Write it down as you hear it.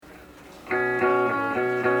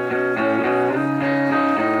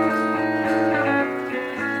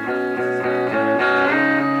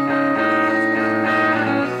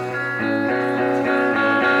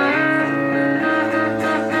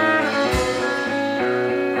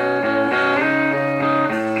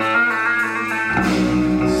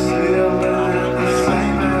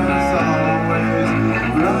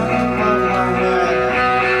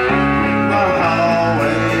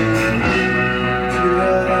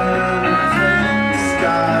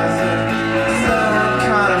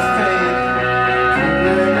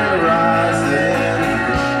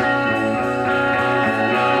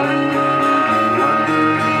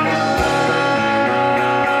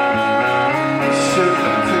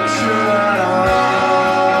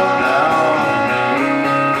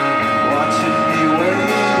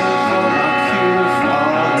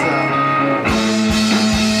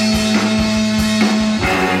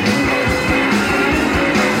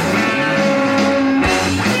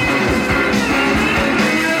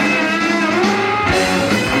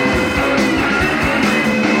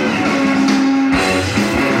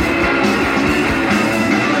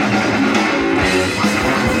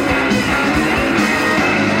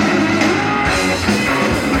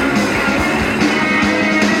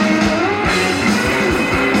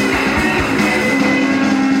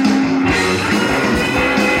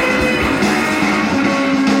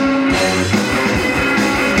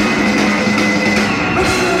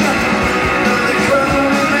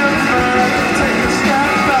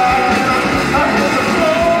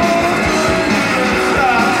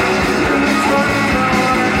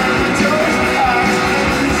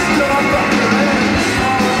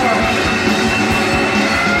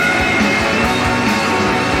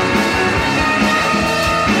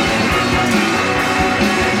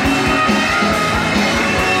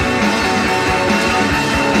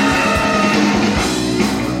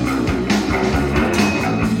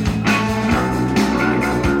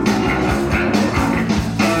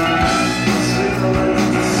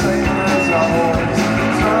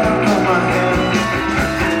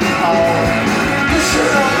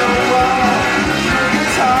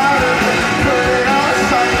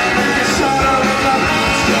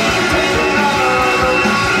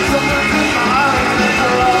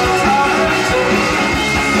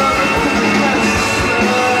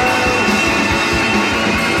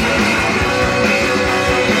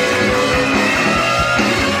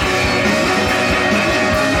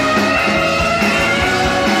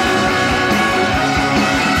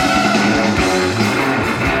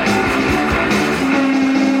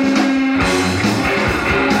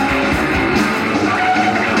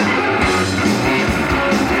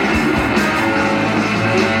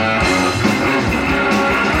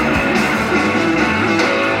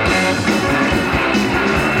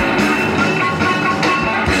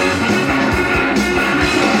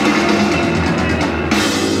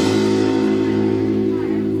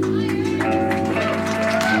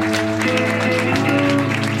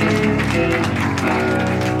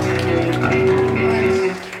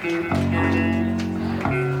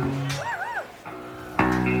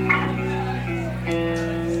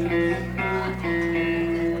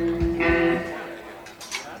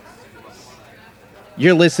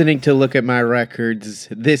You're listening to Look at My Records.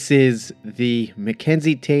 This is the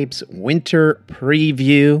Mackenzie Tapes Winter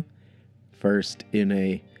Preview. First in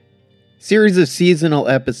a series of seasonal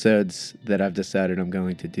episodes that I've decided I'm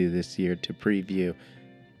going to do this year to preview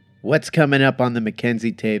what's coming up on the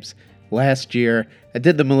Mackenzie Tapes. Last year, I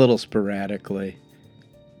did them a little sporadically.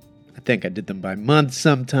 I think I did them by month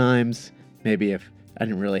sometimes. Maybe if I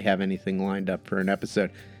didn't really have anything lined up for an episode.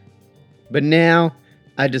 But now,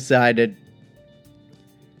 I decided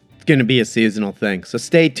it's going to be a seasonal thing. So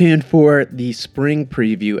stay tuned for the spring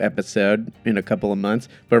preview episode in a couple of months.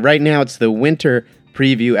 But right now it's the winter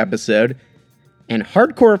preview episode. And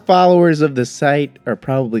hardcore followers of the site are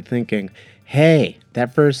probably thinking, hey,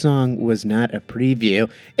 that first song was not a preview.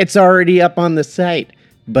 It's already up on the site.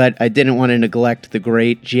 But I didn't want to neglect the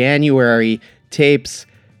great January tapes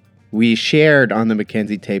we shared on the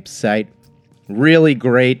Mackenzie Tapes site. Really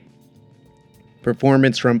great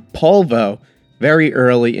performance from Polvo. Very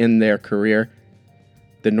early in their career,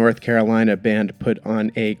 the North Carolina band put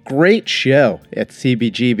on a great show at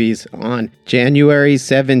CBGB's on January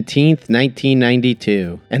 17th,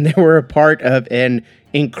 1992. And they were a part of an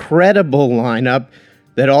incredible lineup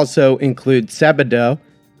that also includes Sebadoh.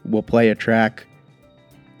 We'll play a track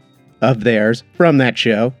of theirs from that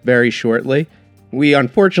show very shortly. We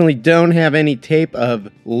unfortunately don't have any tape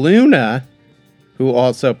of Luna, who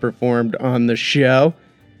also performed on the show,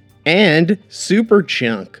 and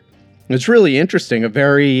Superchunk. It's really interesting, a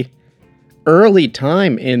very early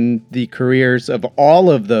time in the careers of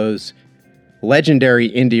all of those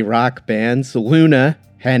legendary indie rock bands. Luna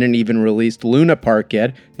hadn't even released Luna Park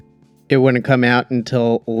yet. It wouldn't come out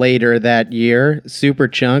until later that year.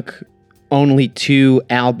 Superchunk, only 2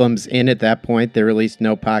 albums in at that point. They released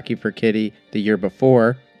No Pocky for Kitty the year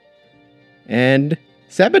before. And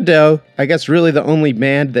Sebadoh, I guess really the only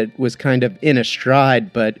band that was kind of in a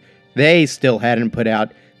stride, but they still hadn't put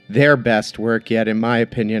out their best work yet, in my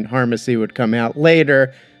opinion. Harmacy would come out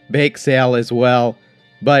later, Bake Sale as well,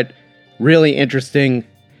 but really interesting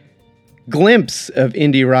glimpse of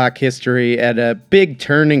indie rock history at a big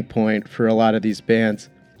turning point for a lot of these bands.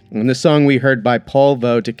 And the song we heard by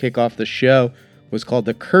Polvo to kick off the show was called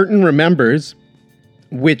The Curtain Remembers,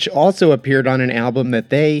 which also appeared on an album that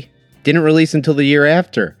they didn't release until the year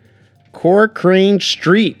after. Corcoran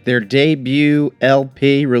Street, their debut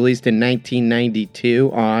LP, released in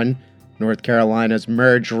 1992 on North Carolina's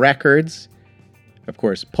Merge Records. Of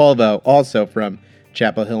course, Polvo, also from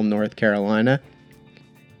Chapel Hill, North Carolina.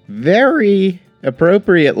 Very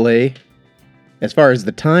appropriately, as far as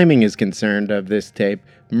the timing is concerned of this tape,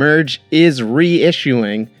 Merge is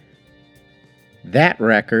reissuing that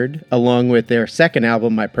record, along with their second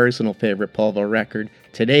album, my personal favorite Polvo record,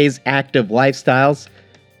 Today's Active Lifestyles.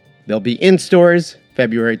 They'll be in stores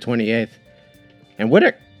February 28th. And what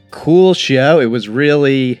a cool show. It was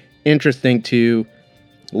really interesting to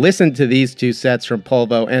listen to these 2 sets from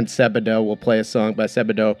Polvo and Sebadoh. We'll play a song by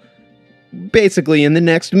Sebadoh basically in the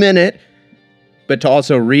next minute. But to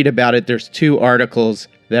also read about it, there's 2 articles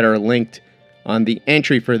that are linked on the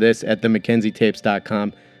entry for this at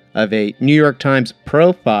themackenzietapes.com of a New York Times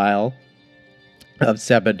profile of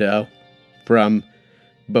Sebadoh from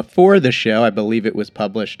before the show. I believe it was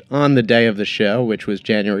published on the day of the show, which was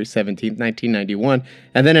January 17th, 1991,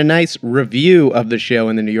 and then a nice review of the show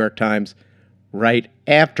in the New York Times right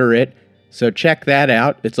after it. So check that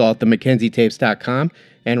out. It's all at themackenzietapes.com.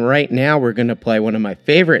 And right now we're going to play one of my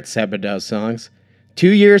favorite Sebadoh songs,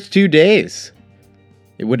 2 Years, 2 Days.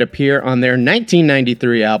 It would appear on their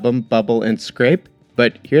 1993 album, Bubble and Scrape,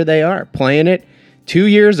 but here they are, playing it 2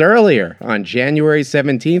 years earlier on January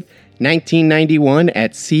 17th, 1991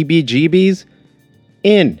 at CBGB's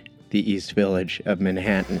in the East Village of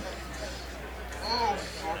Manhattan.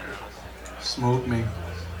 Smoke me.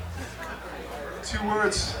 2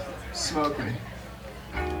 words, smoke me.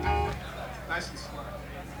 Nice and slow.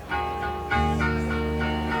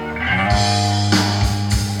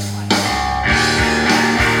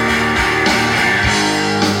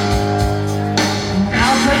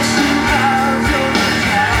 Now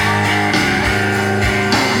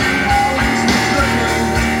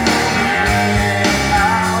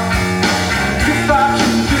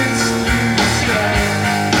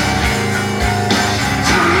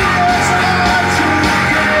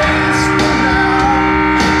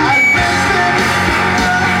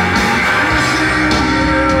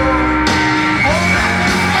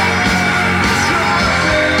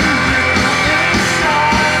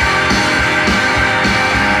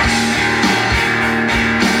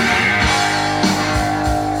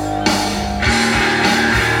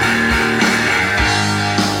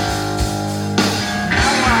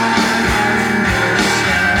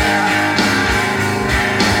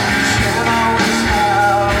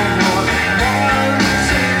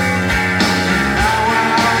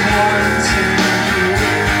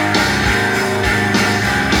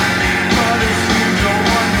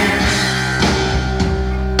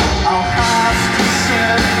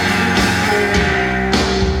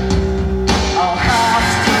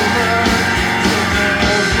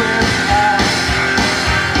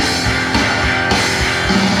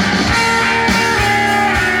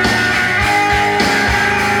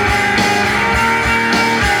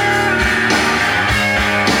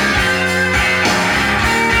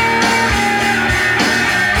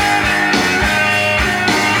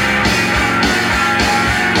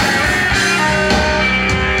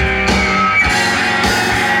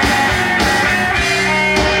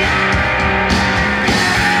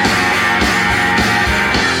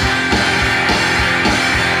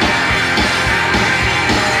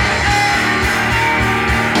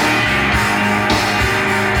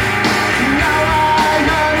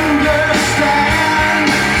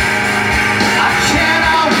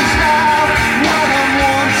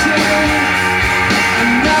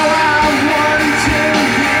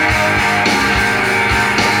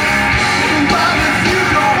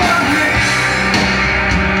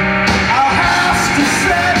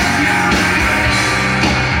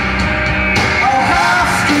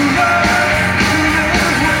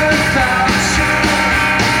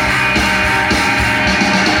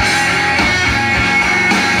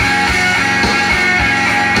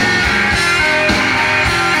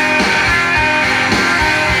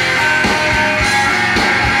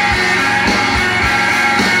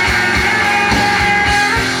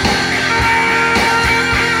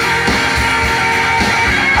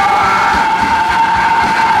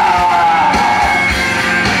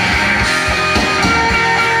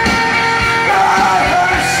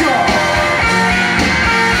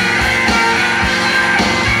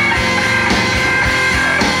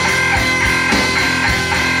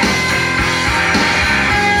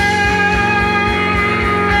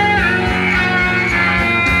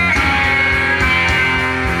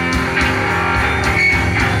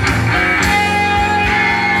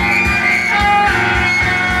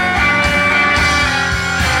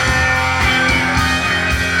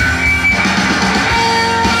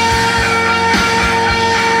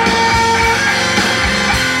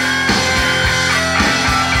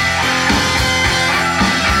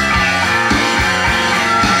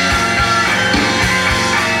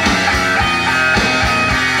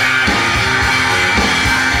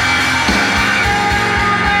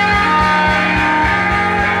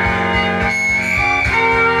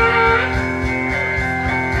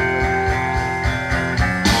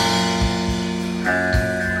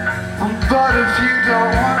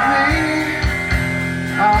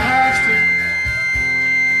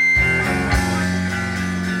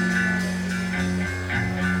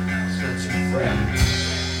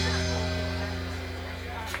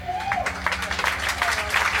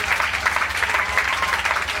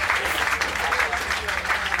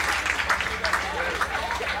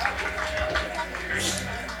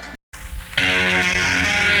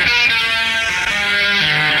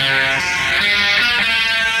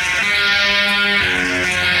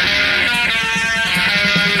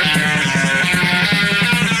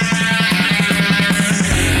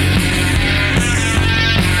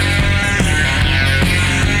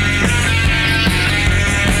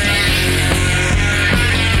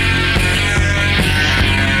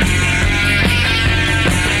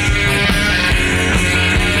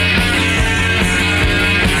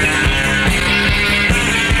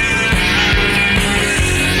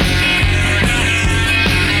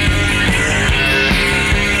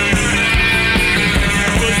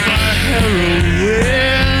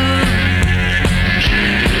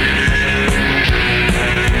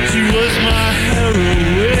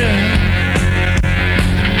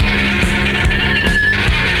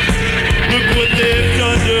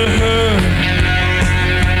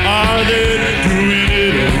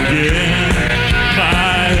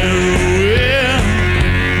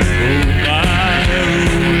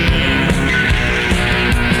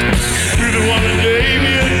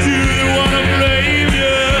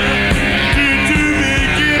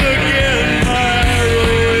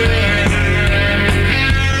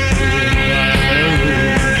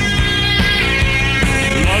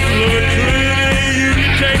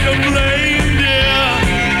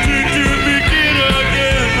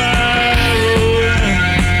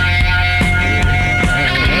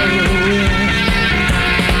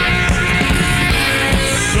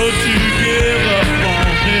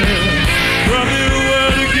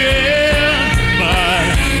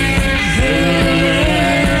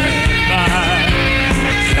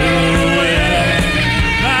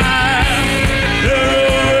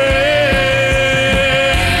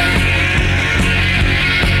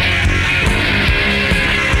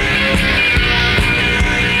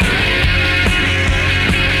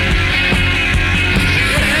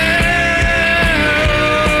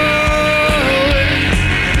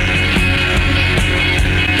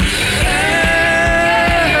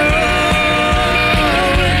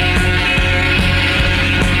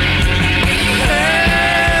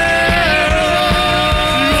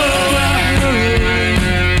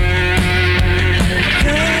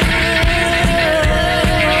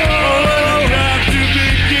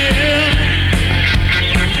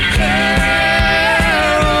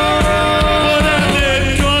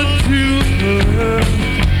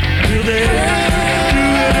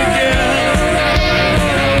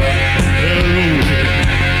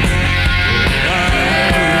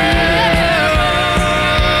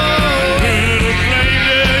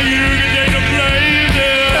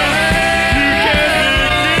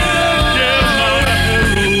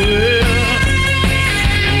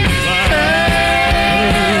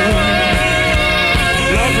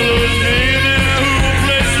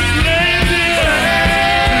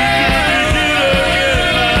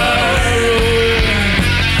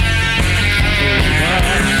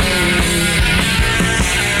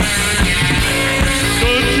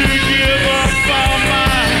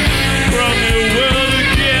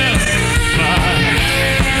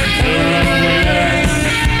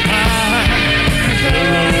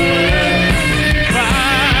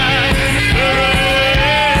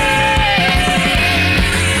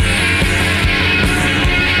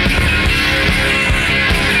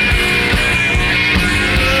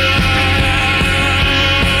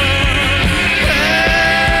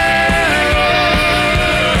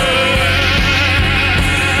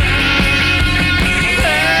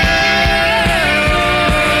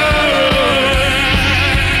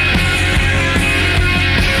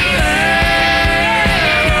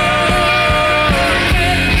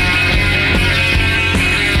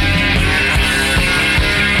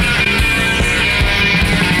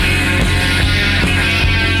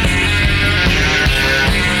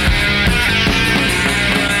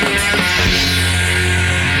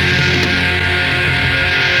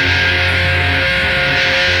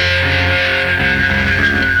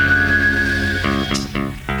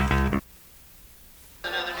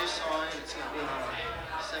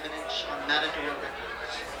Matador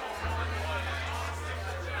Records.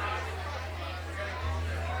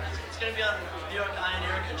 It's going to be on New York Iron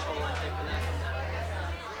Air Control, I think, when that comes out.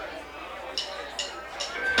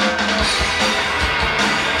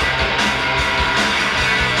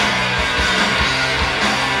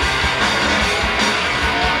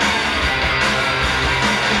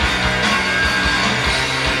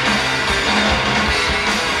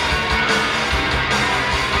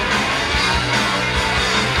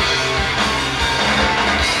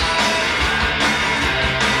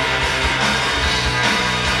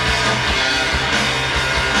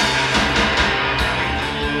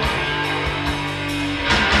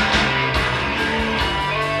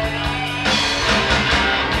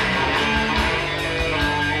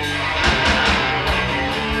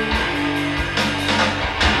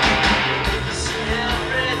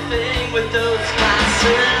 With those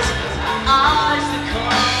glasses, eyes the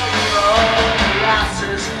color of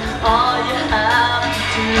glasses. All you have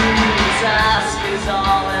to do is ask is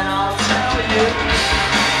all, and I'll tell you.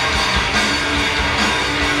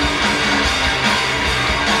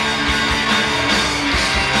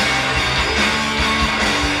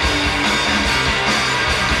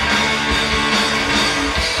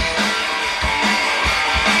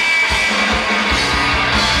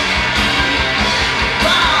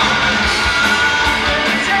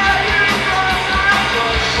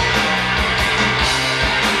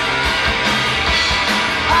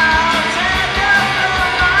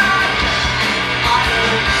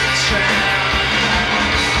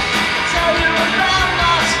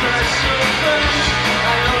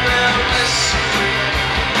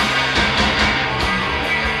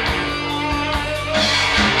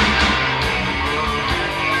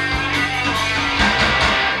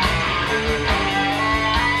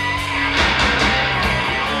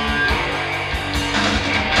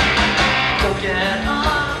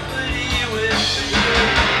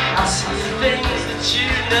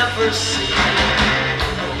 Never see.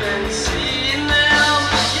 I've been seeing them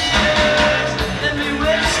for years. Let me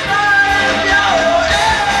whisper in your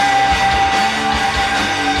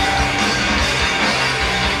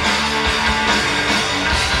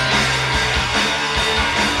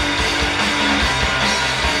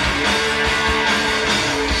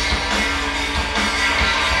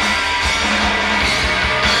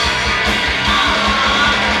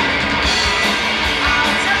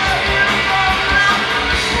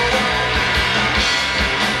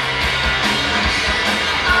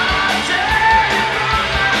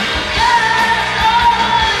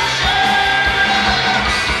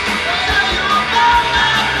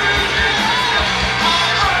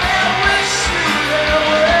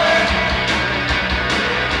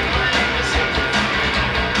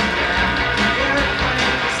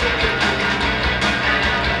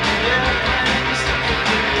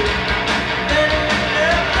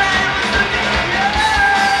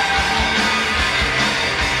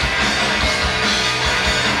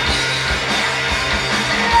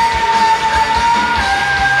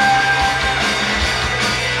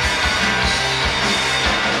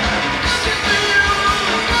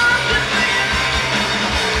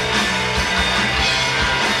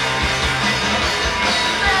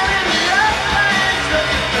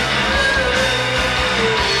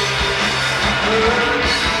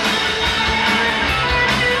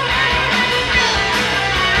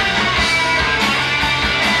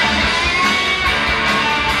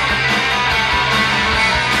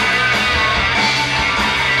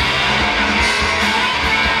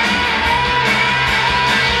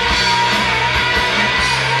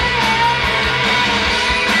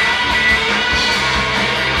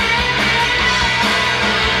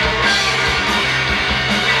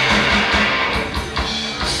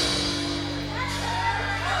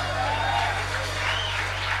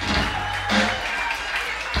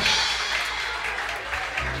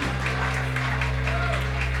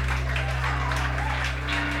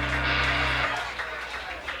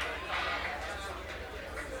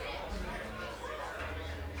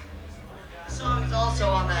song's also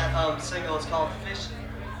on that single. It's called Fish.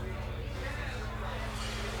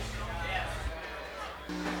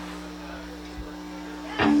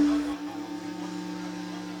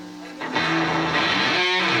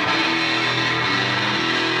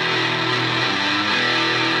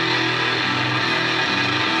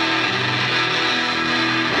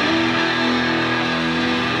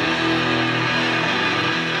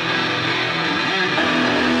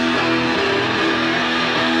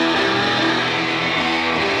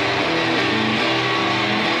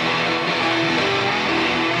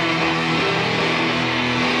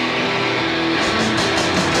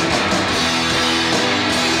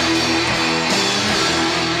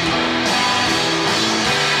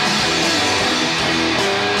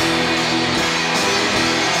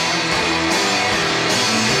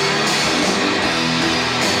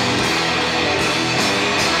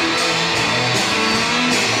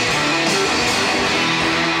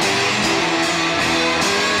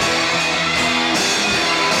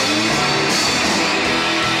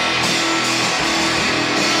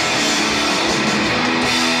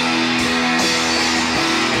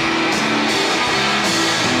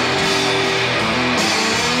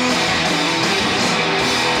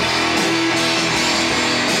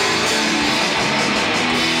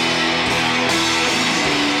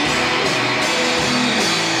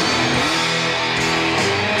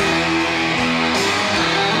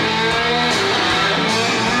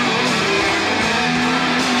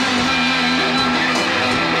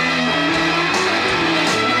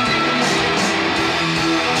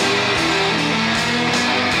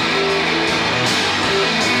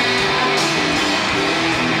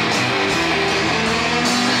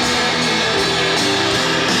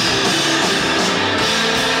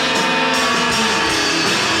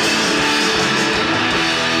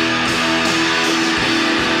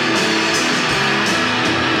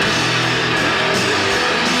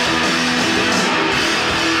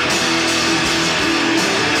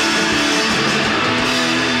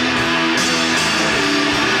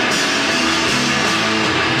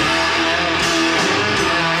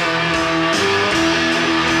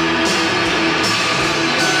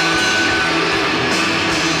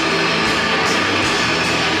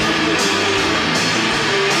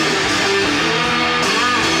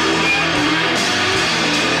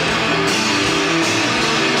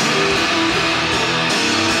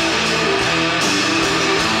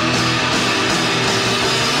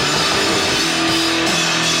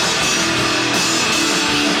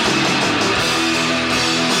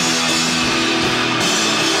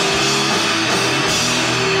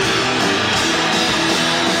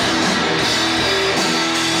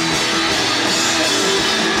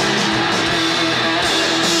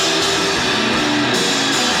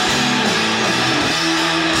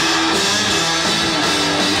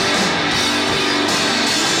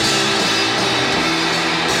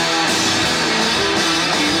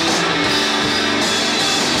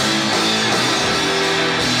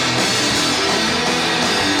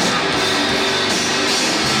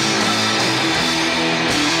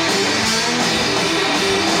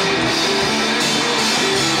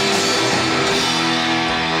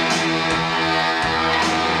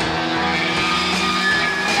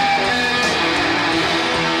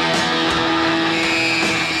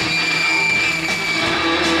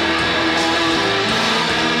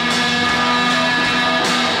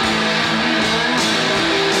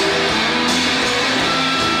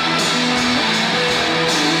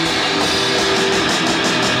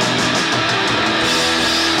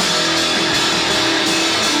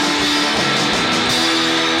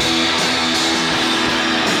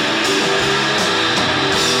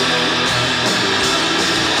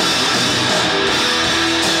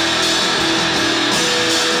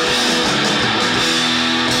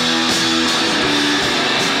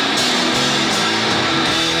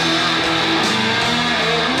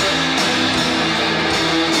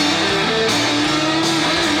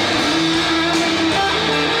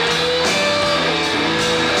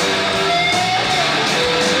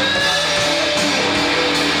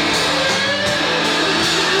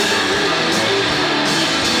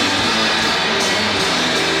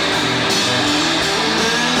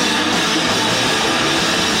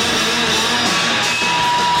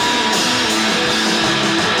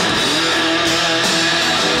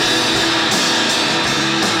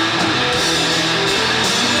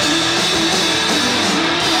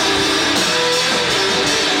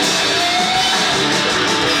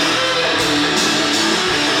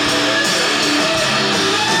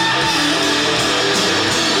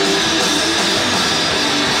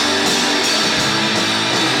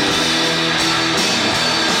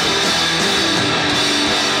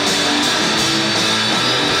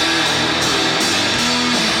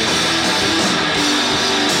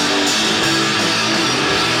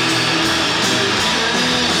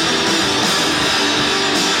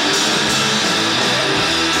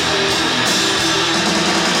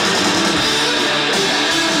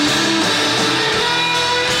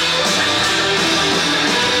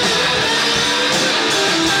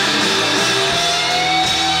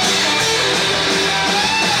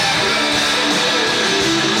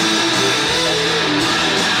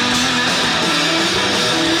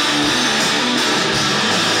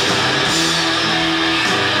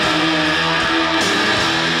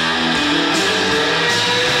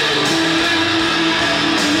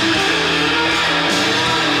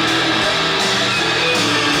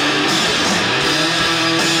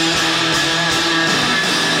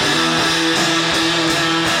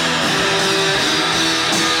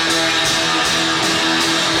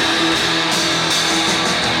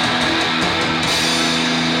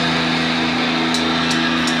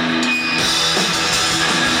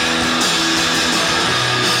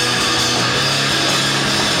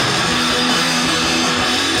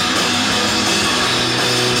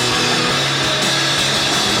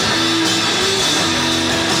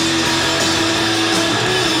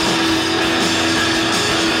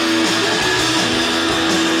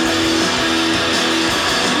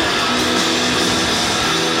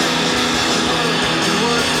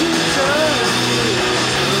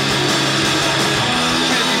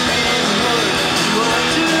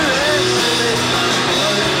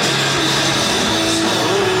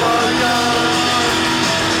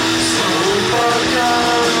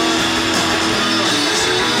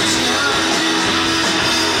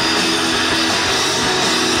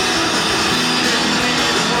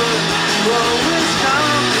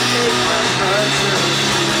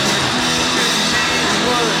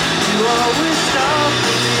 always stop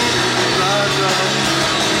me.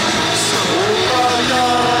 So far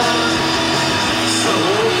gone, so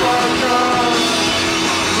far gone.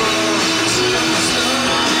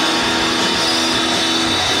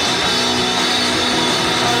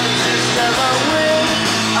 Understand my way,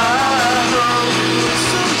 I hope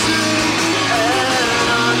someday, and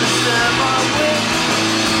understand my way.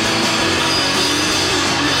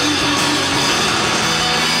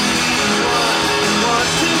 Want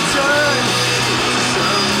to turn into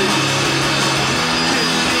something,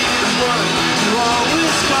 could be the one who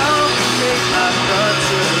always complicate my thoughts.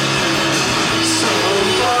 So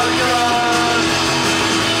far gone,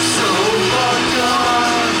 so far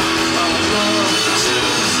gone. I'm lost to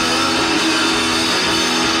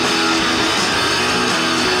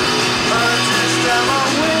understand my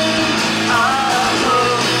way, I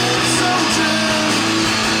hope someday.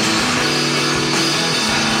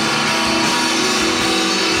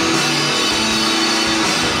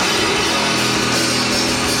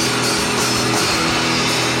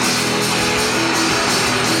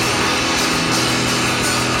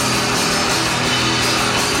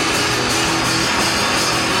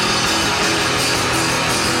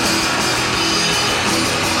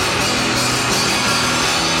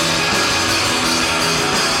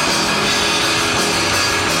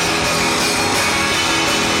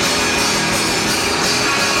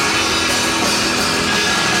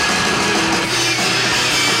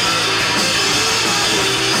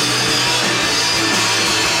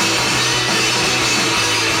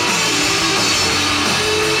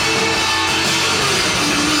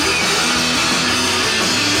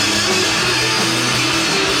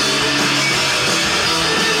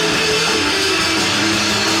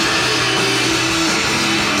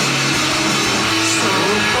 So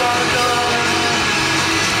far gone,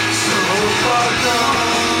 so far gone.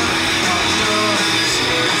 I'm lost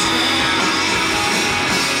to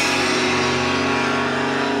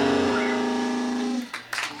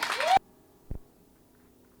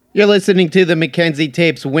You're listening to the Mackenzie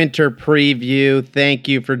Tapes Winter Preview. Thank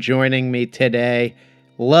you for joining me today.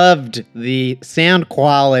 Loved the sound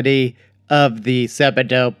quality of the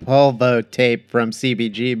Sebado Polvo tape from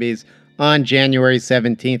CBGB's on January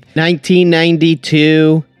 17th,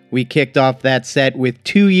 1992. We kicked off that set with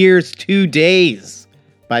 2 Years, 2 Days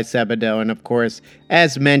by Sebado. And of course,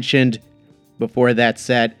 as mentioned before that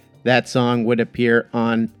set, that song would appear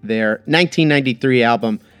on their 1993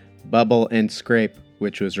 album, Bubble and Scrape,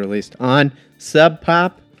 which was released on Sub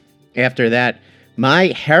Pop. After that, My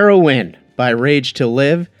Heroine by Rage to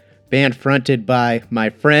Live, band fronted by my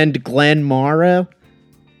friend Glenn Morrow.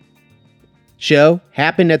 Show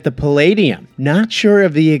happened at the Palladium. Not sure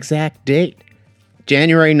of the exact date.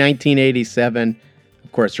 January 1987.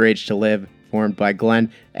 Of course, Rage to Live, formed by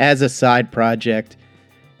Glenn as a side project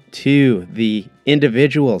to the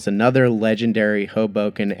Individuals, another legendary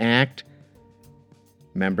Hoboken act.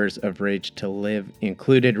 Members of Rage to Live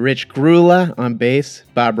included Rich Grula on bass,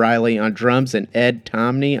 Bob Riley on drums, and Ed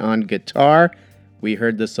Tomney on guitar. We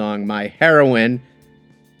heard the song My Heroine,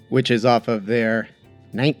 which is off of their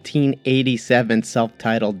 1987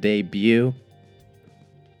 self-titled debut.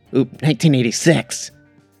 1986.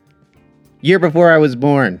 Year before I was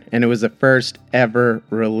born, and it was the first ever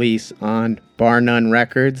release on Bar None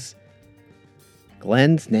Records.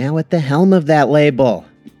 Glenn's now at the helm of that label.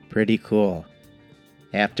 Pretty cool.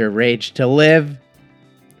 After Rage to Live,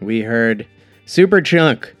 we heard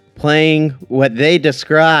Superchunk playing what they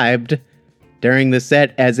described during the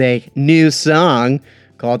set as a new song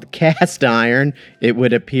called Cast Iron. It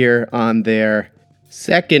would appear on their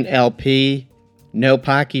second LP, No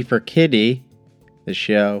Pocky for Kitty. The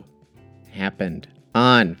show happened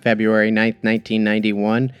on February 9th,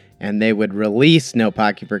 1991, and they would release No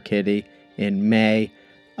Pocky for Kitty in May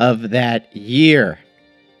of that year.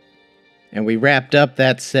 And we wrapped up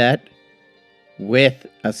that set with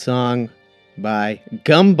a song by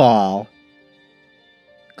Gumball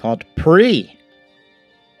called Pre,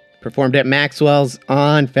 performed at Maxwell's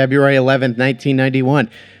on February 11th, 1991.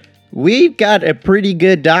 We've got a pretty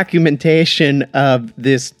good documentation of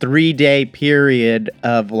this 3-day period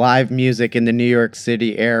of live music in the New York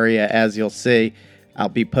City area, as you'll see. I'll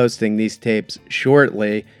be posting these tapes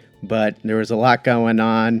shortly, but there was a lot going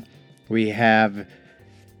on. We have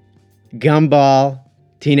Gumball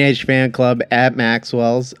Teenage Fan Club at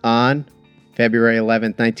Maxwell's on February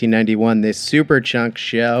 11th, 1991. This Superchunk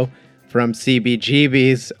show from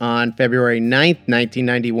CBGB's on February 9th,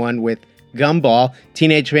 1991 with Gumball.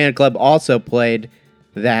 Teenage Fan Club also played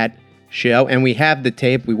that show, and we have the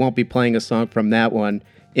tape. We won't be playing a song from that one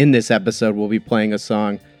in this episode. We'll be playing a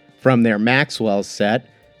song from their Maxwell set,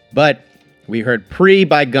 but We heard Pre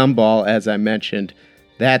by Gumball, as I mentioned.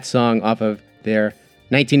 That song off of their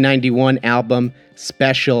 1991 album,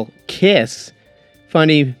 Special Kiss.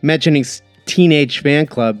 Funny, mentioning Teenage Fan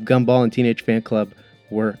Club, Gumball and Teenage Fan Club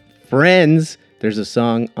were friends. There's a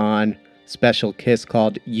song on Special Kiss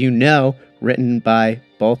called You Know, written by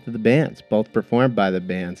both of the bands, both performed by the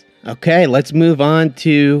bands. Okay, let's move on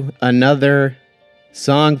to another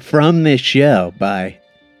song from this show by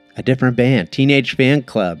a different band, Teenage Fan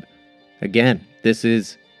Club. Again, this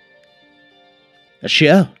is a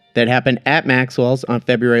show that happened at Maxwell's on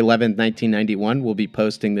February 11th, 1991. We'll be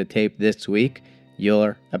posting the tape this week.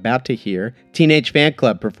 You're about to hear Teenage Fan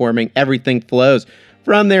Club performing Everything Flows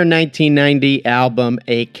from their 1990 album,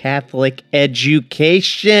 A Catholic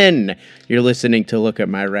Education. You're listening to Look at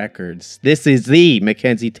My Records. This is the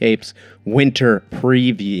Mackenzie Tapes Winter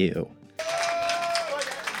Preview.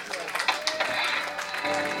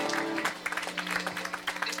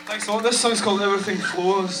 Thanks a lot. This song's called Everything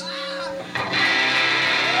Flows.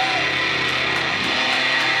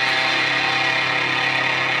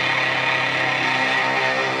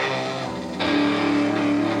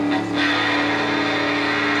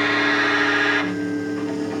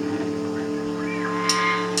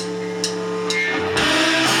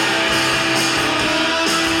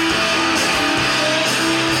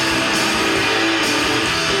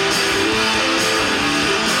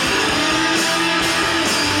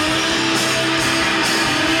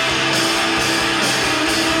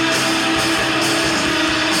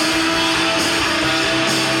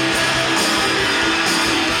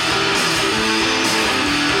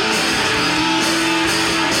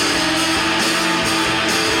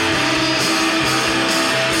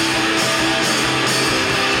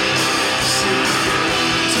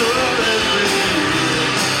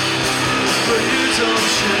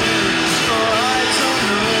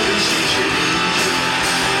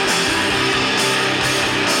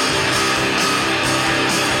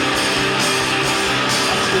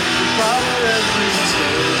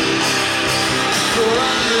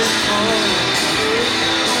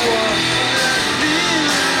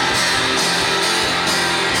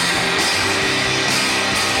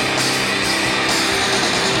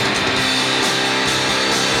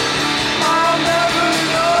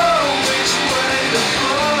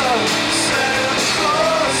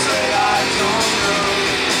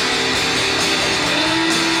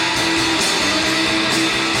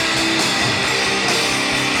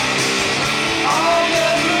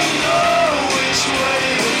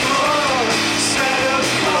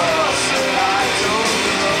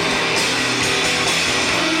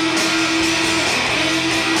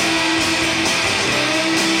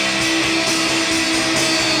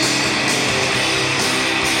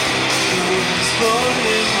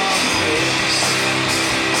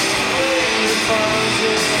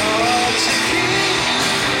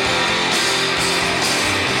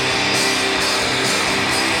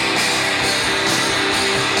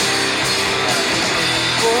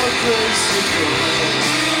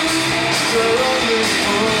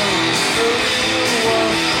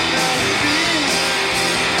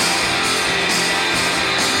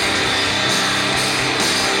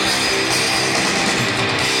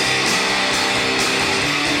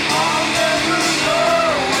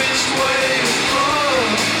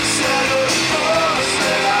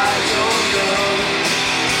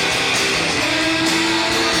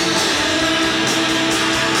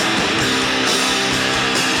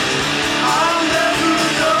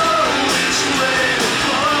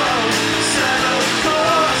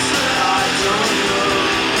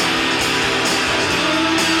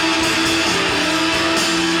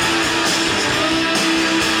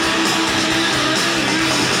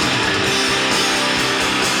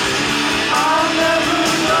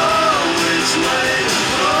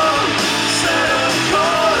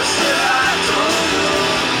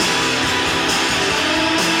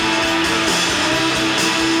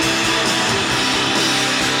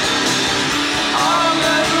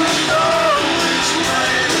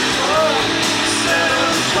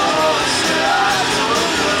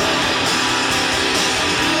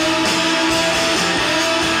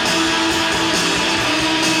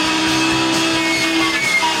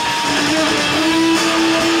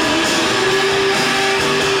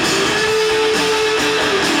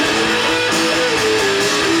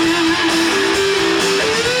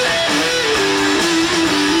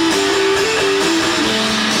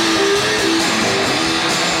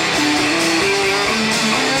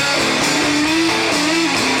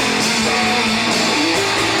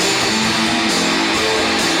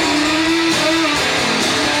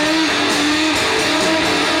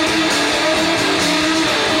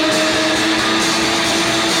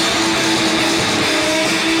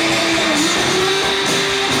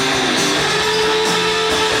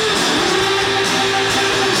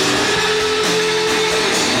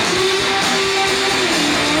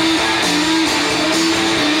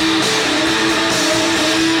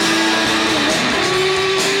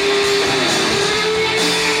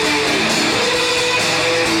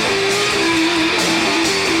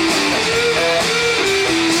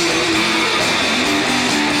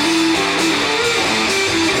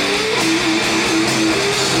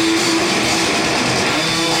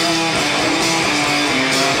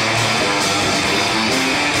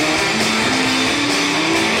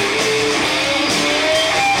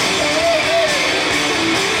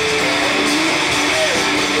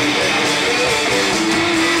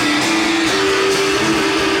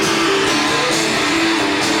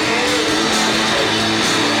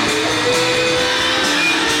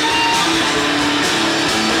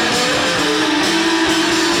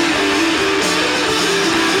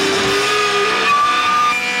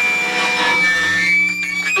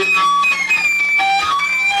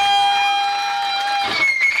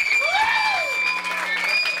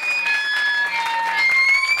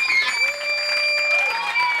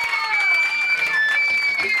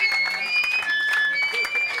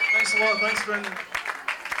 a lot. Thanks, Brendan.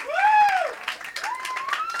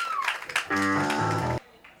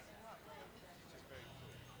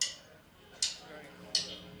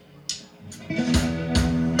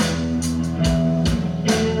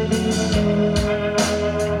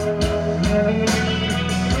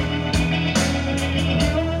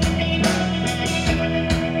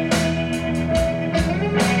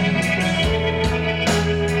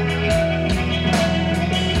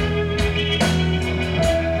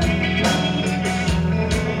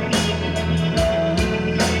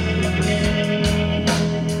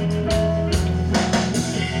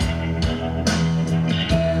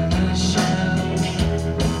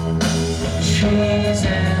 Trees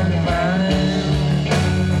and mine.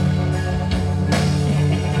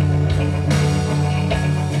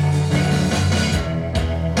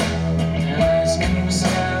 Ice comes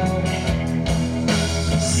out.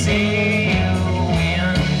 See you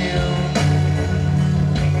and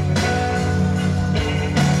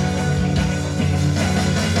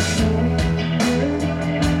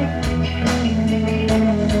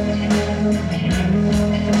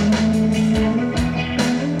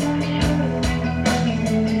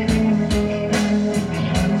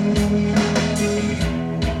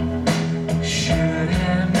should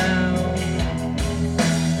have known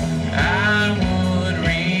I would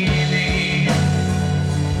really.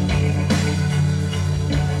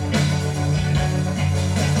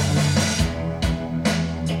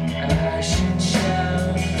 I should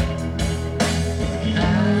shout.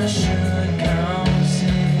 I should come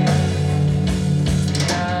see.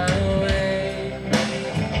 Got away.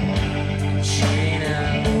 She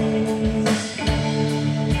knows.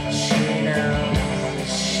 She knows.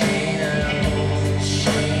 She knows.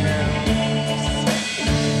 She knows.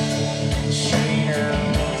 She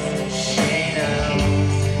knows. She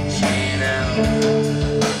knows. She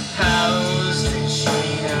knows. House that she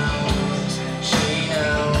knows. She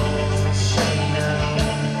knows. She knows.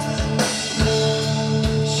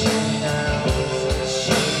 She knows.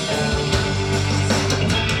 She knows.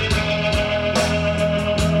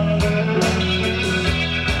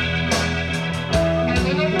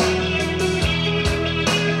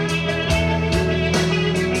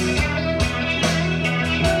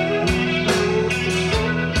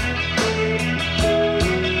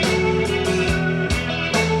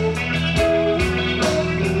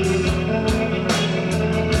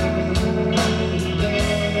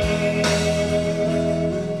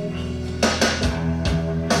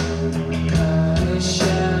 Gotta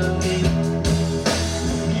shout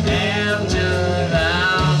after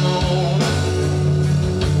I'm old.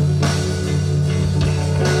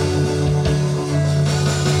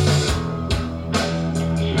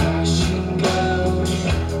 I should go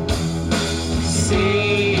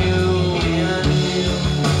see you and you.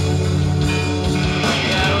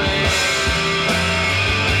 Got away.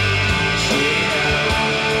 She knows.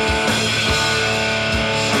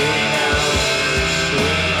 She knows.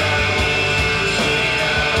 She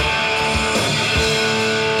knows.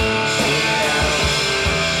 She knows.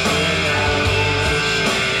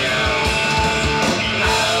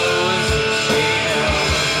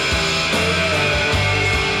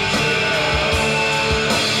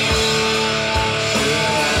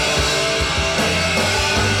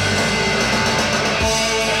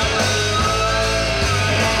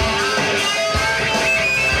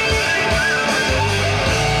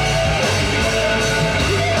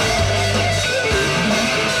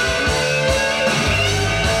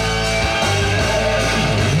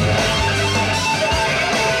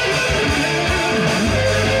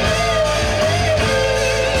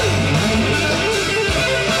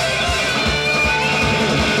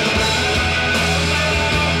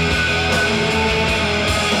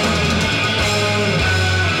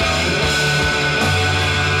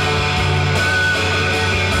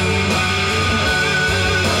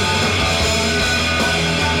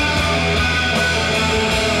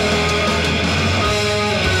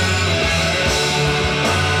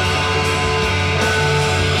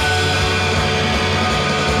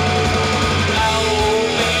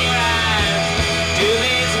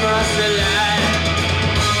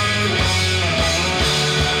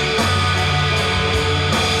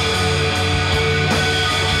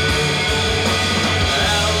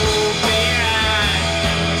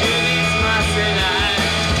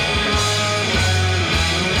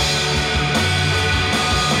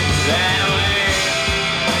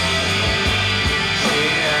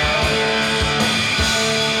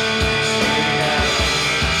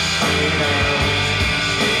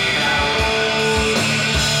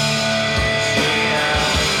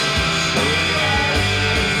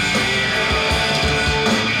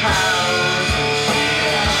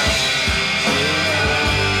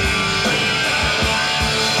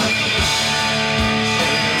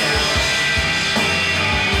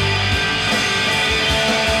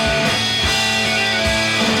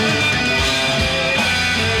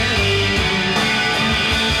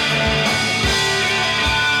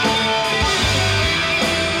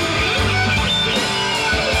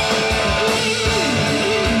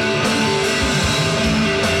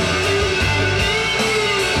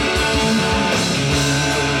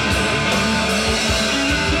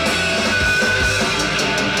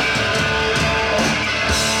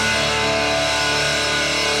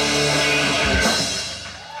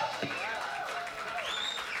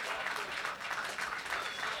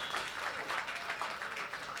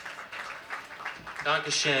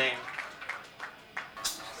 Dankeschön.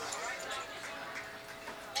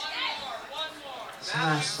 It's a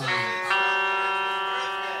nice song.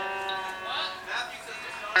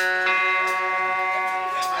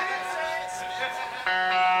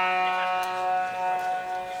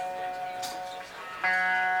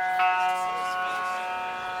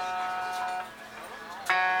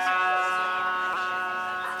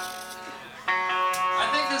 I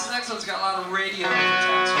think this next one's got a lot of radio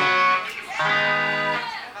potential.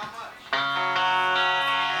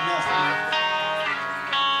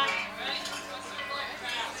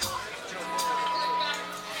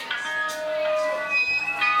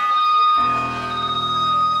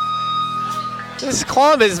 This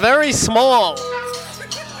club is very small.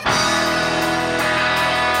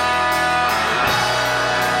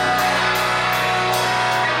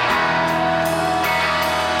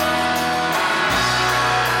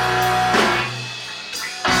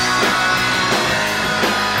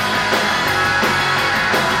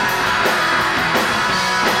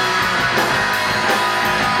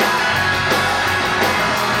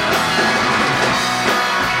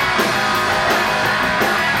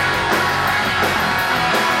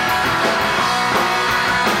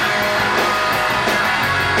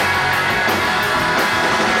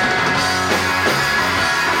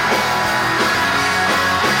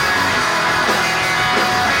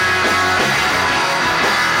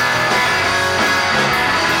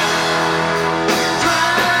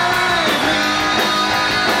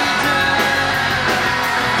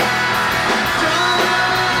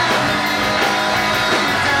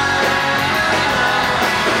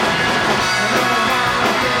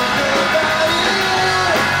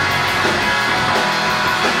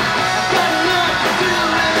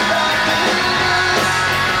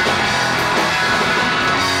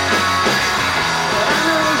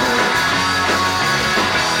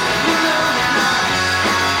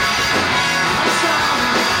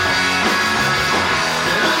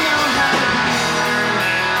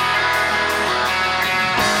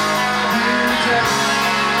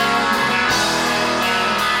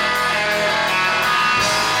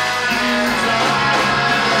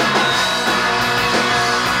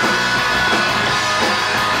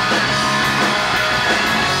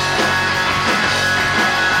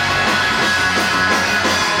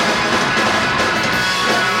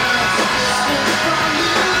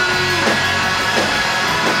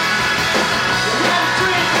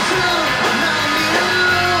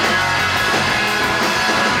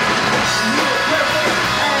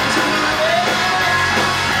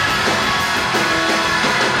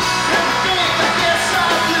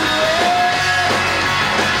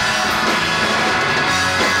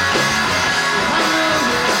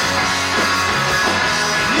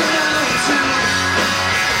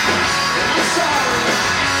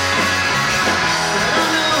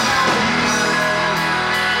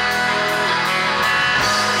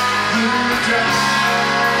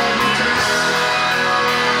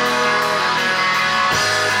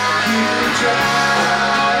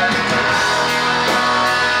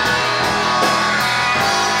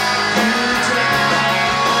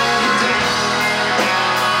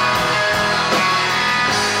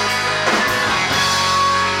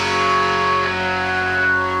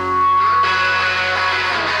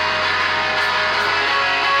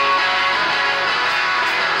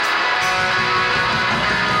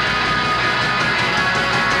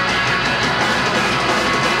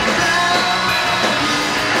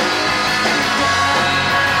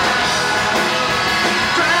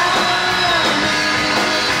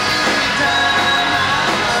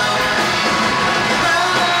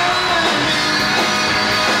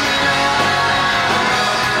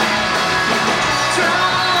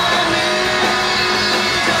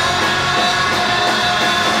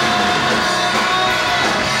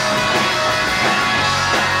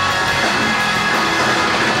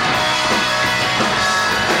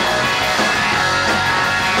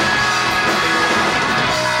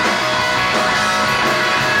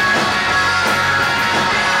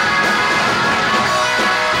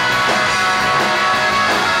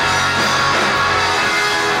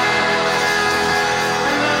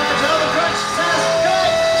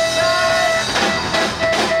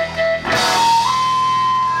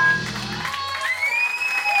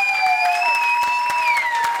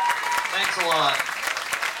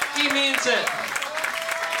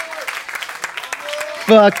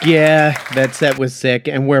 Fuck yeah, that set was sick,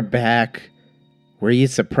 and we're back. Were you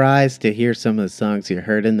surprised to hear some of the songs you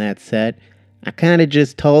heard in that set? I kind of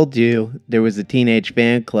just told you there was a Teenage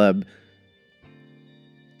Fan Club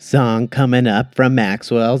song coming up from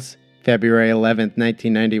Maxwell's, February 11th,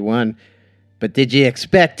 1991. But did you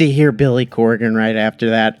expect to hear Billy Corgan right after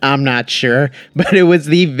that? I'm not sure. But it was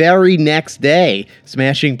the very next day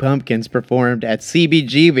Smashing Pumpkins performed at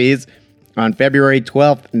CBGB's on February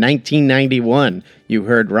 12th, 1991. You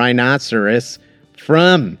heard Rhinoceros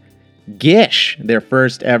from Gish, their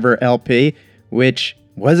first ever LP, which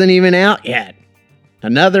wasn't even out yet.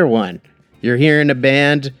 Another one. You're hearing a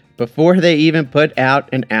band before they even put out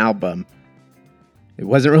an album. It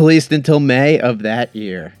wasn't released until May of that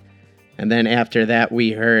year. And then after that,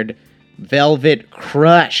 we heard Velvet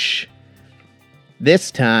Crush.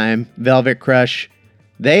 This time, Velvet Crush,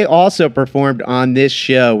 they also performed on this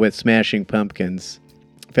show with Smashing Pumpkins,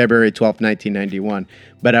 February 12th, 1991.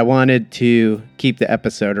 But I wanted to keep the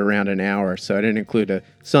episode around an hour, so I didn't include a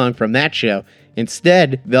song from that show.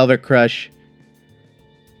 Instead, Velvet Crush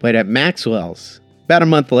played at Maxwell's about a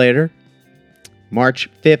month later,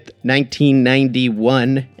 March 5th,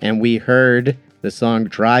 1991, and we heard the song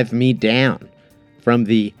Drive Me Down from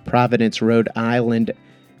the Providence, Rhode Island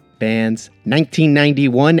band's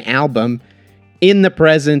 1991 album, In the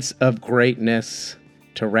Presence of Greatness,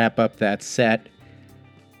 to wrap up that set.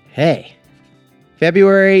 Hey,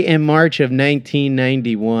 February and March of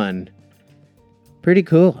 1991. Pretty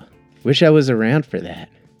cool. Wish I was around for that.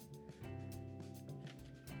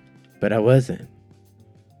 But I wasn't.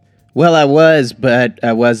 Well, I was, but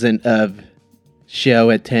I wasn't of show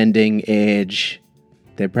attending age.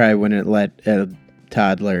 They probably wouldn't let a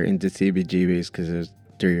toddler into CBGB's because it was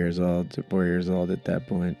 3 years old to 4 years old at that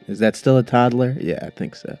point. Is that still a toddler? Yeah, I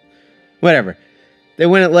think so. Whatever. They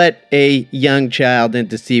wouldn't let a young child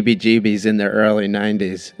into CBGB's in the early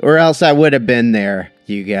 90s. Or else I would have been there,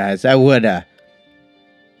 you guys. I would have.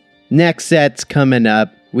 Next set's coming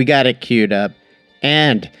up. We got it queued up.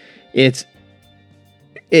 And it's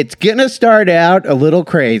gonna start out a little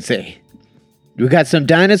crazy. We got some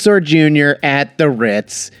Dinosaur Jr. at the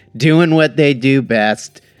Ritz, doing what they do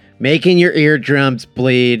best, making your eardrums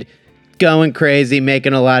bleed, going crazy,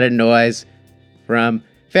 making a lot of noise, from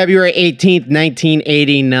February 18th,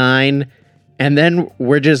 1989. And then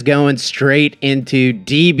we're just going straight into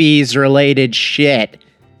DB's related shit,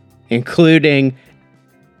 including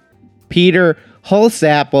Peter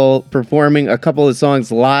Holsapple performing a couple of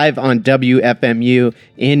songs live on WFMU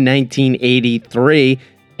in 1983,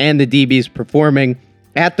 and the DBs performing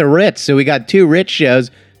at the Ritz. So we got two Ritz shows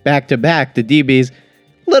back to back. The DBs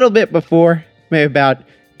a little bit before, maybe about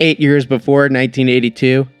 8 years before,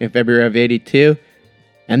 1982, in February of 82.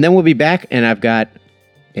 And then we'll be back, and I've got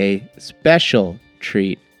a special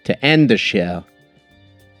treat to end the show.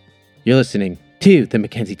 You're listening to the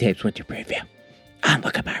Mackenzie Tapes Winter Preview on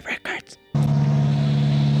Look at My Records.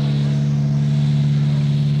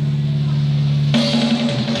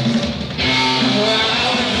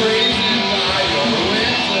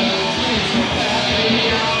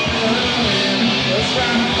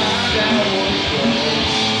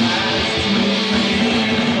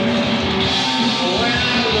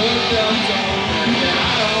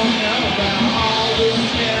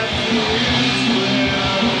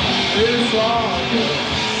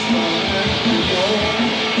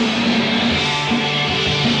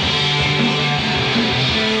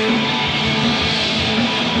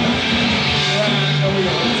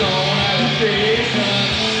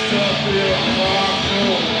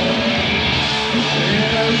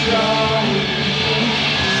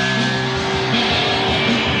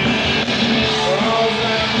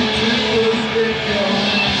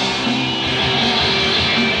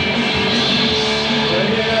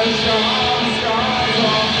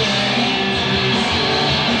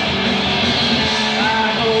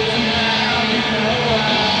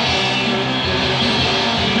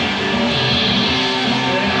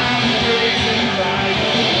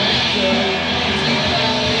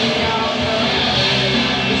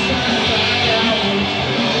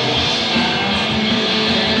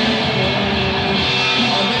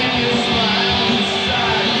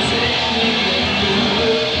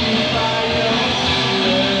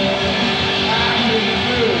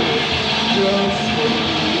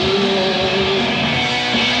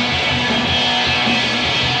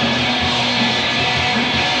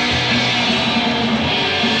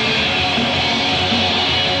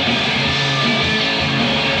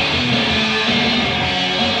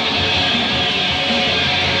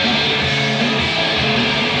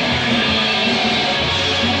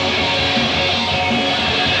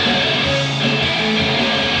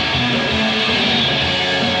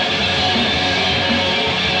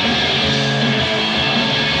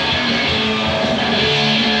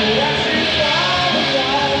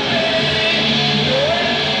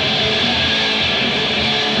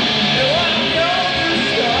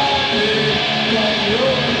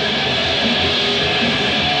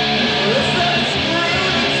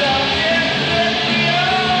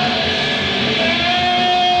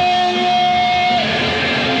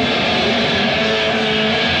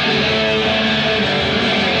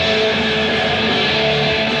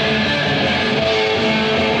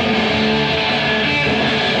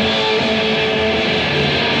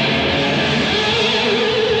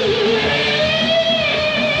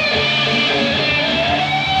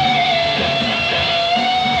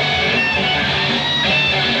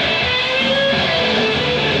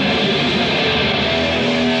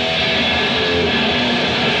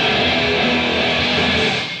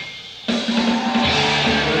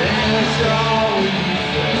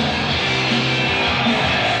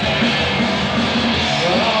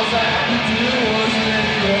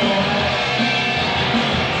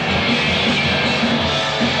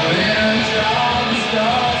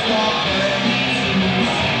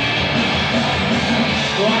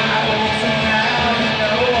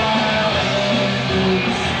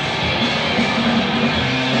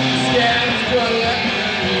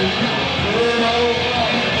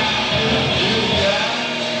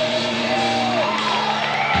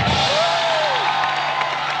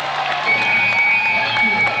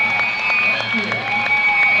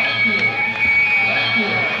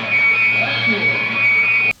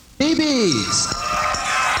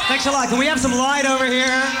 Thanks a lot. Can we have some light over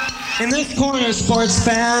here? In this corner, sports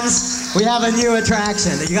fans, we have a new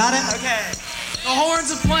attraction. You got it? Okay. The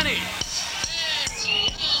horns aplenty.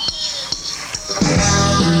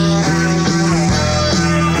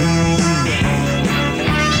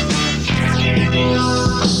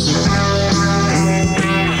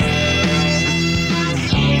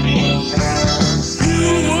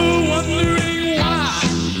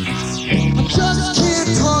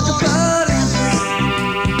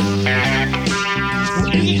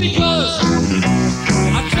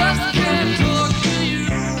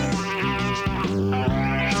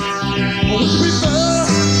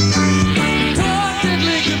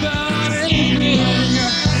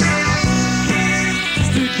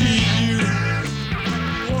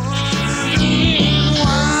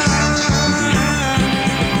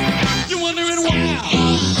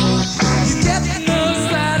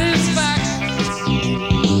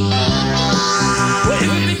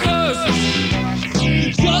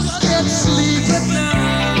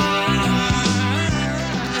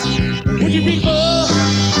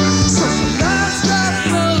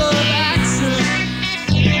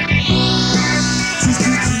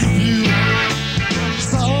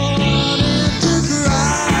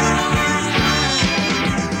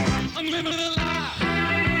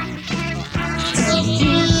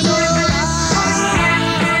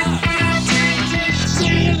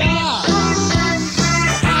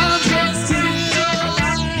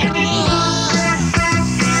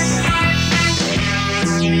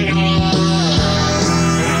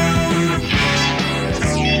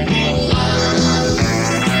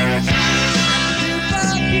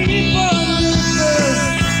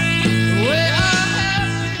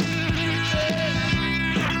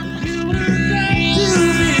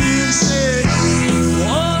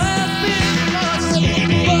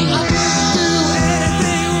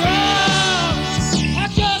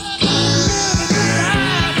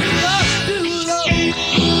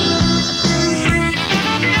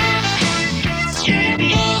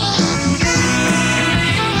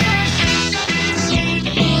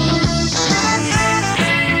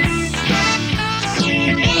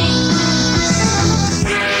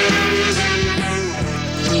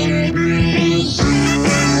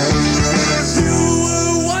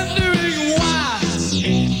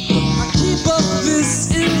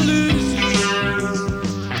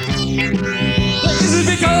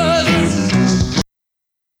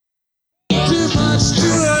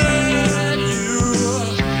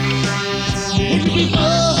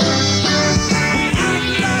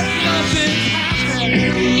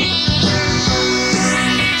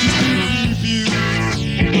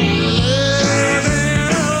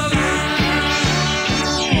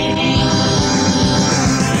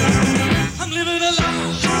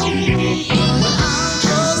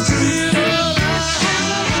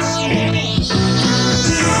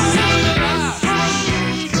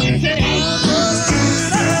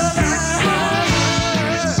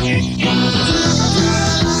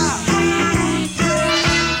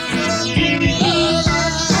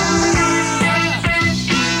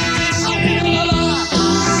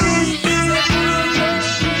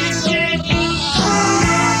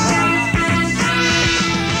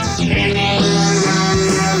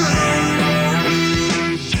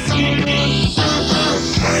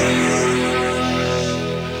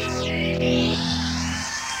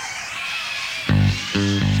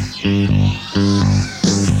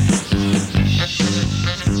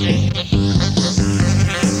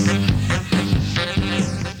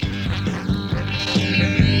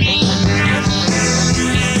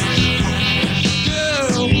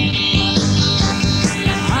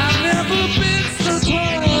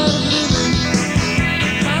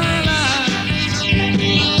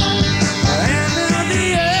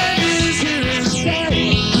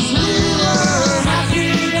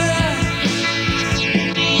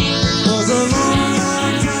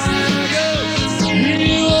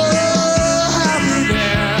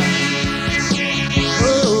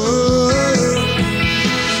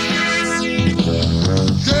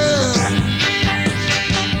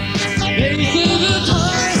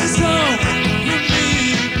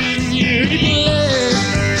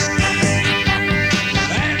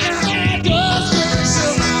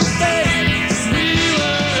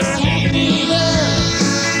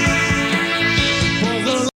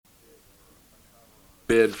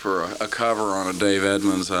 bid for a cover on a Dave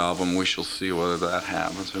Edmunds album. We shall see whether that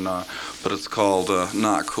happens or not. But it's called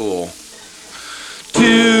Not Cool.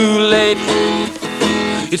 Too late.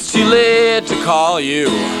 It's too late to call you.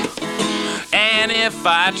 And if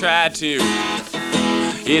I tried to,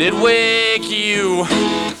 it'd wake you.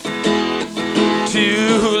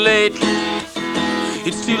 Too late.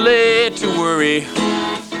 It's too too late to worry.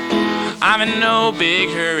 I'm in no big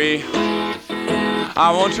hurry.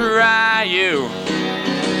 I won't try you,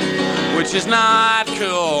 which is not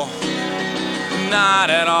cool, not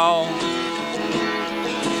at all.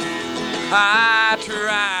 I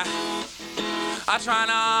try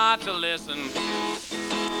not to listen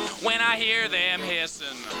when I hear them hissing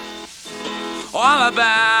all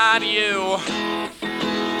about you.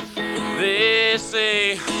 They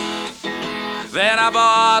say that I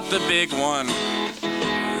bought the big one,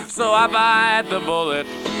 so I bite the bullet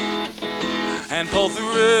and pull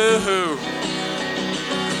through,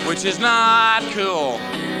 which is not cool,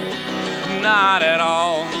 not at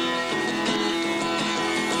all.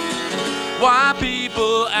 Why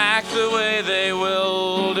people act the way they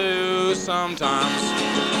will do sometimes.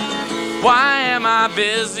 Why am I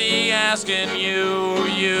busy asking you?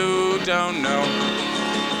 You don't know.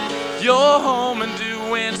 You're home and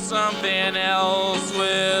doing something else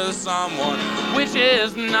with someone, which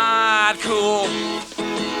is not cool.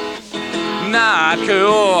 Not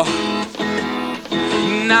cool.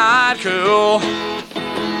 Not cool.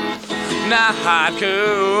 Not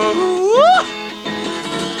cool.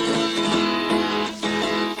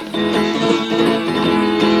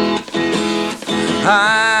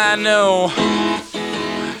 I know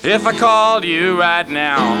if I called you right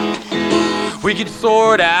now, we could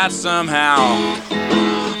sort out somehow,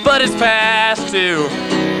 but it's past 2,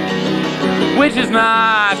 which is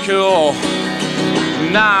not cool,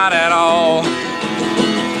 not at all.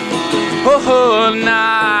 Oh,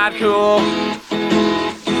 not cool,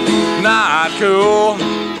 not cool,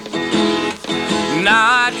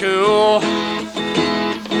 not cool,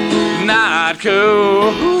 not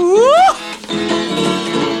cool.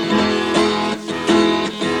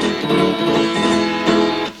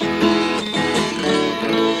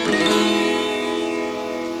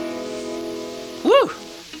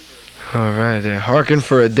 All right, harken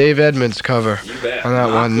for a Dave Edmunds cover on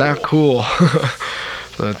that one. Not cool.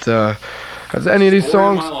 But has any of these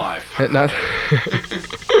songs? Not.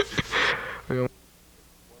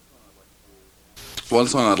 One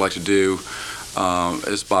song I'd like to do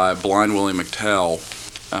is by Blind Willie McTell,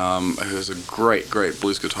 who's a great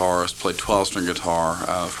blues guitarist. Played 12-string guitar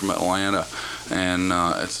from Atlanta. And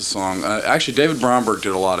it's a song, actually David Bromberg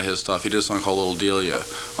did a lot of his stuff. He did a song called Little Delia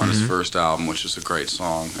on his first album, which is a great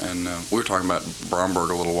song. And we were talking about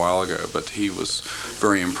Bromberg a little while ago, but he was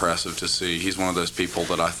very impressive to see. He's one of those people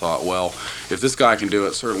that I thought, well, if this guy can do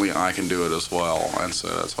it, certainly I can do it as well. And so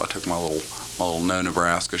that's why I took my little No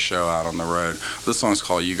Nebraska show out on the road. This song's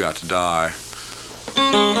called You Got to Die.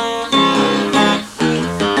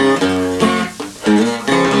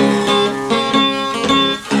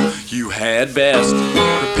 Had best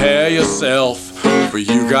prepare yourself, for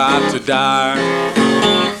you got to die.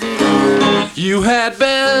 You had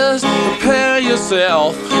best prepare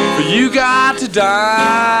yourself, for you got to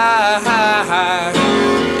die.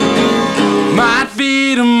 Might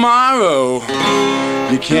be tomorrow,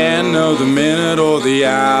 you can't know the minute or the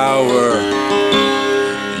hour.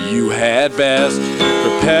 You had best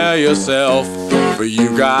prepare yourself, for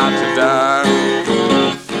you got to die.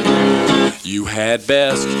 You had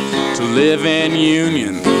best to live in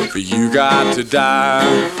union, for you got to die.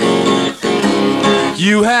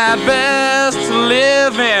 You had best to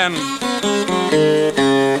live in.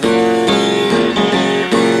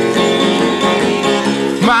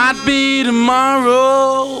 Might be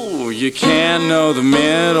tomorrow, you can't know the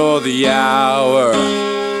minute or the hour.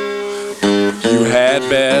 You had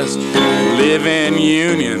best live in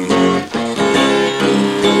union,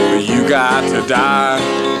 for you got to die.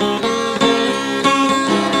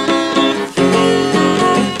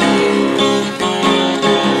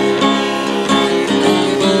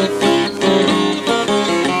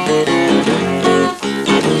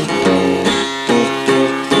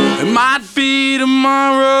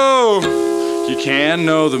 Tomorrow, you can't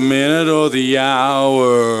know the minute or the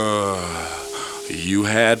hour. You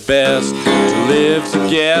had best to live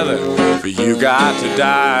together, for you got to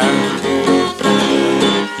die.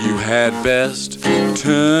 You had best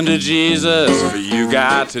turn to Jesus, for you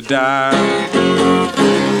got to die.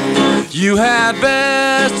 You had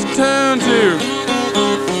best to turn to.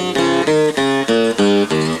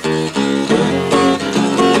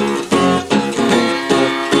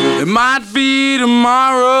 It might be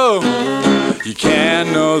tomorrow, you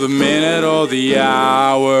can't know the minute or the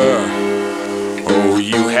hour. Oh,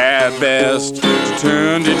 you had best to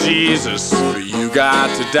turn to Jesus, for you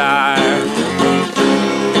got to die.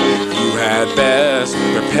 You had best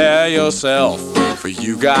prepare yourself, for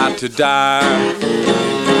you got to die.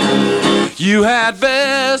 You had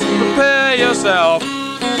best prepare yourself,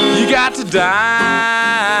 you got to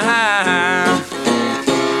die.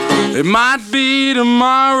 It might be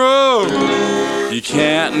tomorrow. You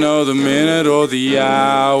can't know the minute or the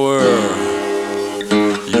hour.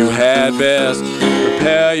 You had best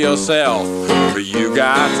prepare yourself, for you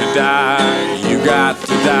got to die. You got to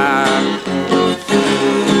die.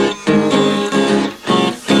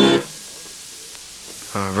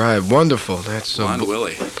 All right, wonderful. That's Blind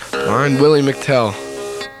Willie. Blind Willie McTell.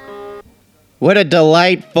 What a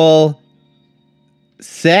delightful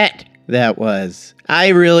set that was. I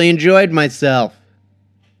really enjoyed myself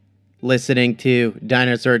listening to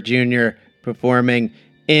Dinosaur Jr. performing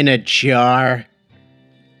In a Jar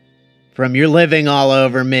from You're Living All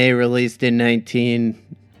Over Me, released in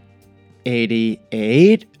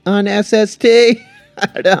 1988 on SST.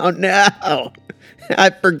 I don't know. I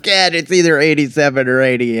forget. It's either 87 or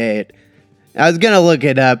 88. I was going to look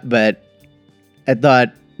it up, but I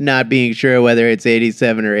thought not being sure whether it's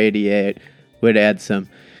 87 or 88 would add some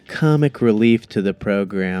comic relief to the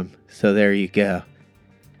program. So there you go.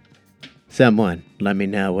 Someone, let me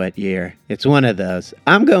know what year. It's one of those.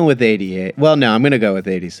 I'm going with 88. Well, no, I'm going to go with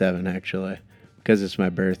 87, actually, because it's my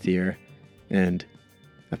birth year, and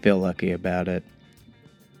I feel lucky about it.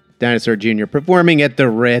 Dinosaur Jr. performing at the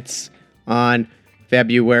Ritz on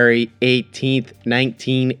February 18th,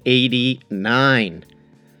 1989.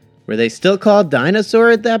 Were they still called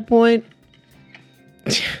Dinosaur at that point?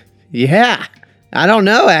 Yeah, I don't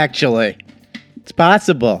know, actually. It's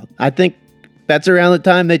possible. I think that's around the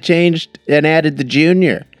time they changed and added the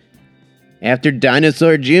Junior. After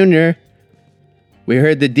Dinosaur Jr., we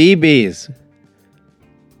heard the DBs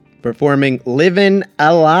performing Livin'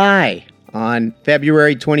 a Lie on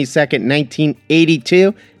February 22nd,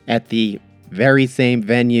 1982 at the very same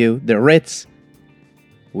venue, the Ritz,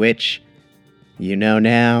 which you know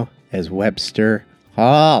now as Webster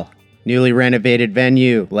Hall. Newly renovated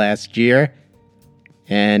venue last year.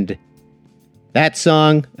 And that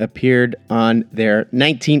song appeared on their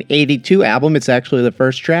 1982 album. It's actually the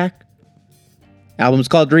first track. Album's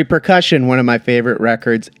called Repercussion, one of my favorite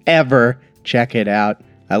records ever. Check it out.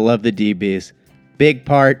 I love the DBs. Big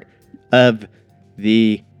part of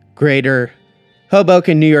the greater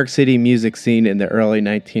Hoboken, New York City music scene in the early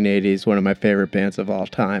 1980s. One of my favorite bands of all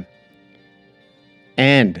time.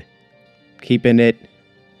 And keeping it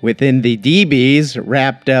within the DBs,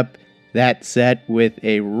 wrapped up that set with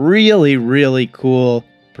a really, really cool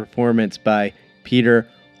performance by Peter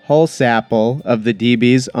Holsapple of the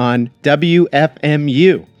DBs on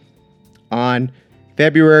WFMU on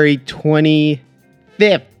February 25th,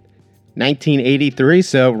 1983.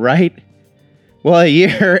 So, right? Well, a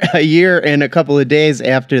year and a couple of days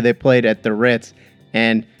after they played at the Ritz,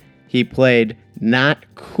 and he played Not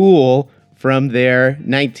Cool from their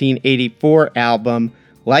 1984 album,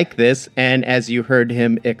 Like This, and as you heard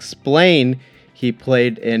him explain, he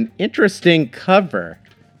played an interesting cover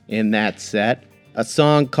in that set, a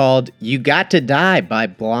song called You Got to Die by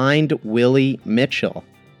Blind Willie Mitchell.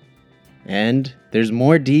 And there's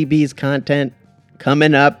more DB's content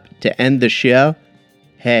coming up to end the show.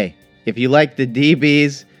 Hey, if you like the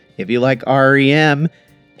DBs, if you like REM,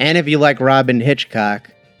 and if you like Robin Hitchcock,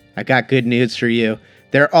 I got good news for you.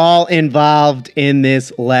 They're all involved in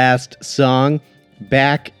this last song.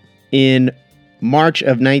 Back in March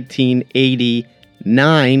of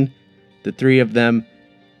 1989, the three of them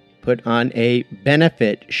put on a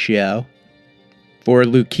benefit show for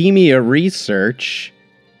leukemia research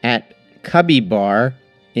at Cubby Bar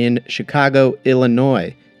in Chicago,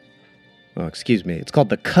 Illinois. Oh, excuse me. It's called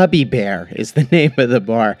the Cubby Bear is the name of the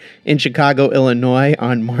bar in Chicago, Illinois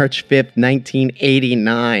on March 5th,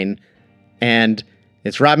 1989. And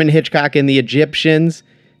it's Robin Hitchcock and the Egyptians,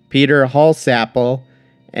 Peter Holsapple,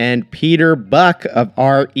 and Peter Buck of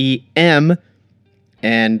REM.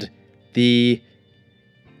 And the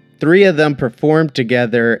three of them performed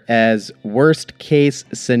together as Worst Case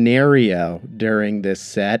Scenario during this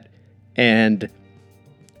set. And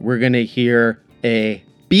we're going to hear a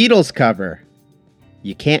Beatles cover,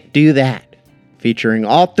 You Can't Do That, featuring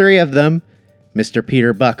all three of them, Mr.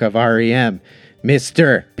 Peter Buck of REM,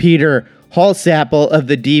 Mr. Peter Holsapple of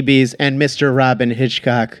the DBs, and Mr. Robin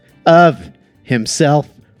Hitchcock of himself,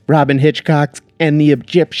 Robin Hitchcock and the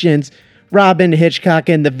Egyptians, Robin Hitchcock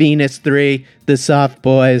and the Venus Three, the Soft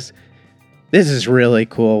Boys. This is a really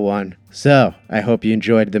cool one. So, I hope you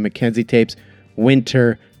enjoyed the Mackenzie Tapes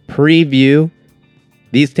Winter Preview.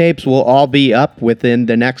 These tapes will all be up within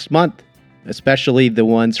the next month, especially the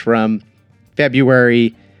ones from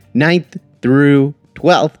February 9th through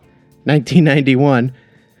 12th, 1991.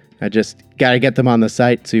 I just got to get them on the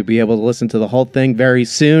site to be able to listen to the whole thing very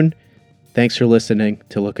soon. Thanks for listening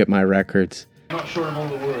to Look at My Records. I'm not sure of all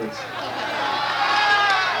the words.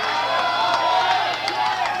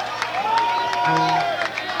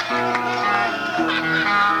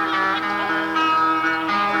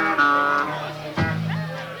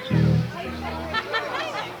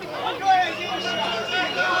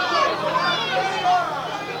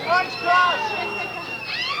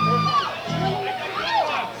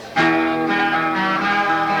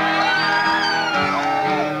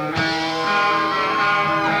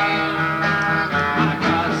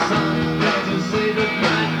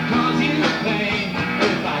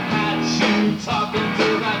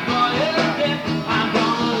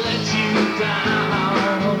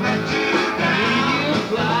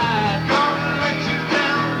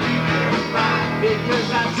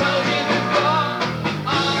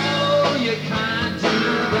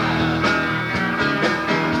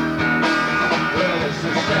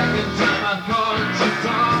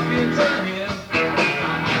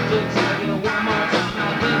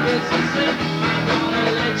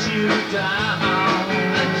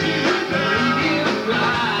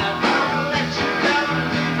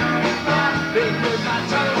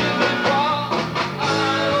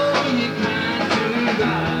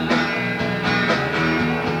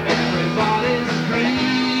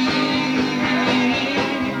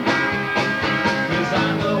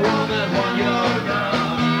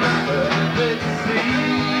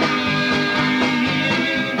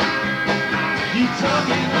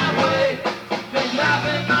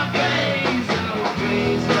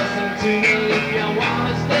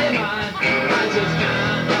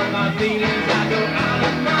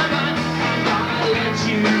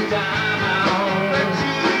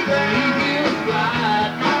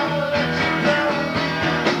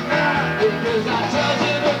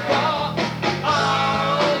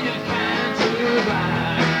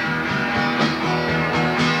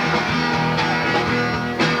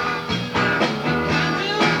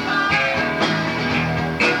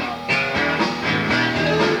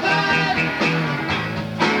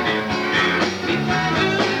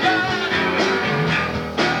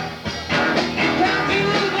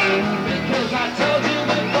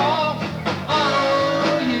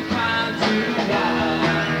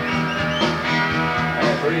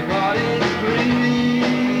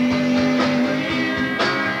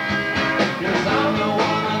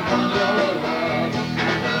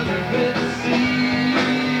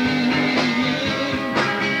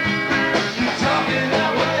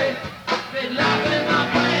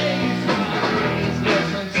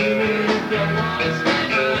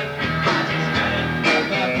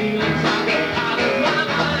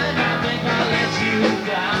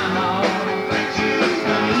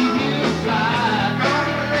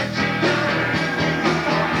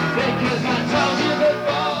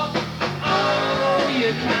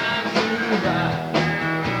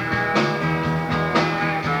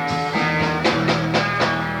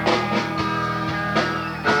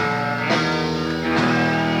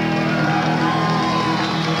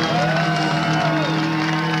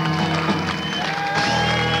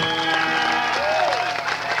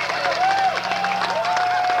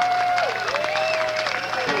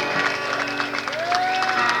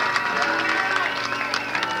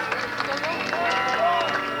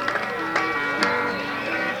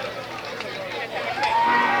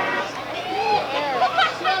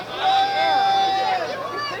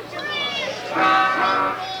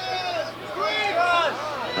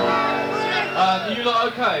 You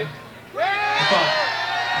lot okay? Fine.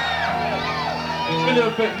 A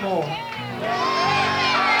little bit more.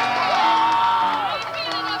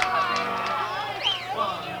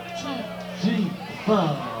 One, two, three,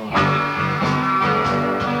 four.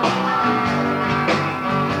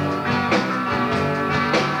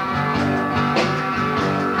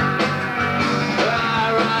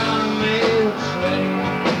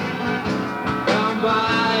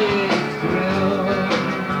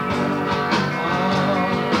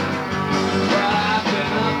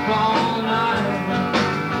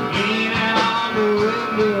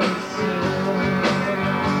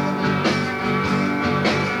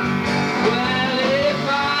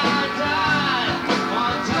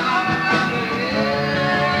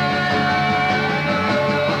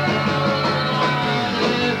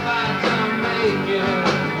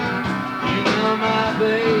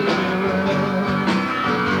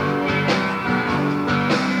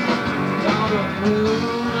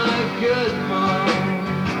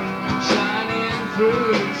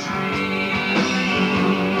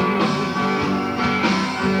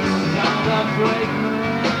 Break me,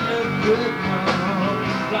 good